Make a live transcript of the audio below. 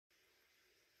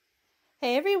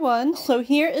Hey everyone, so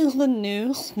here is the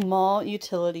new Small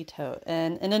Utility Tote,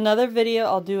 and in another video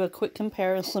I'll do a quick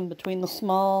comparison between the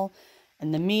small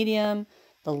and the medium,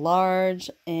 the large,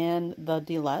 and the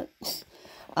deluxe.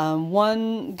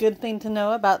 One good thing to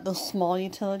know about the Small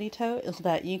Utility Tote is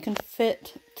that you can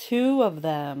fit 2 of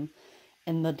them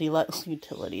in the deluxe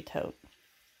utility tote.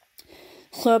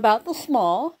 So about the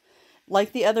small,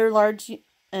 like the other large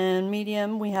and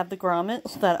medium, we have the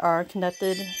grommets that are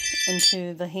connected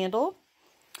into the handle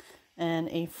and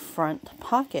a front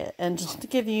pocket. And just to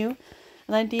give you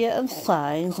an idea of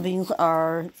size, these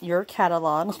are your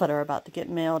catalogs that are about to get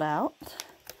mailed out.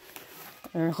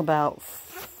 There's about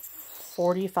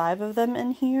 45 of them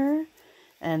in here,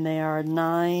 and they are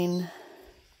 9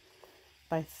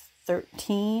 by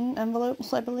 13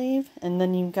 envelopes, I believe. And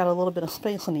then you've got a little bit of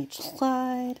space on each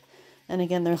side. And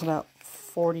again, there's about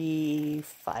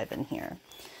 45 in here.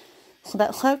 So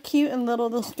that's how cute and little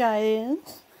this guy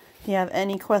is. If you have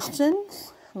any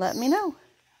questions, let me know.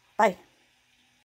 Bye.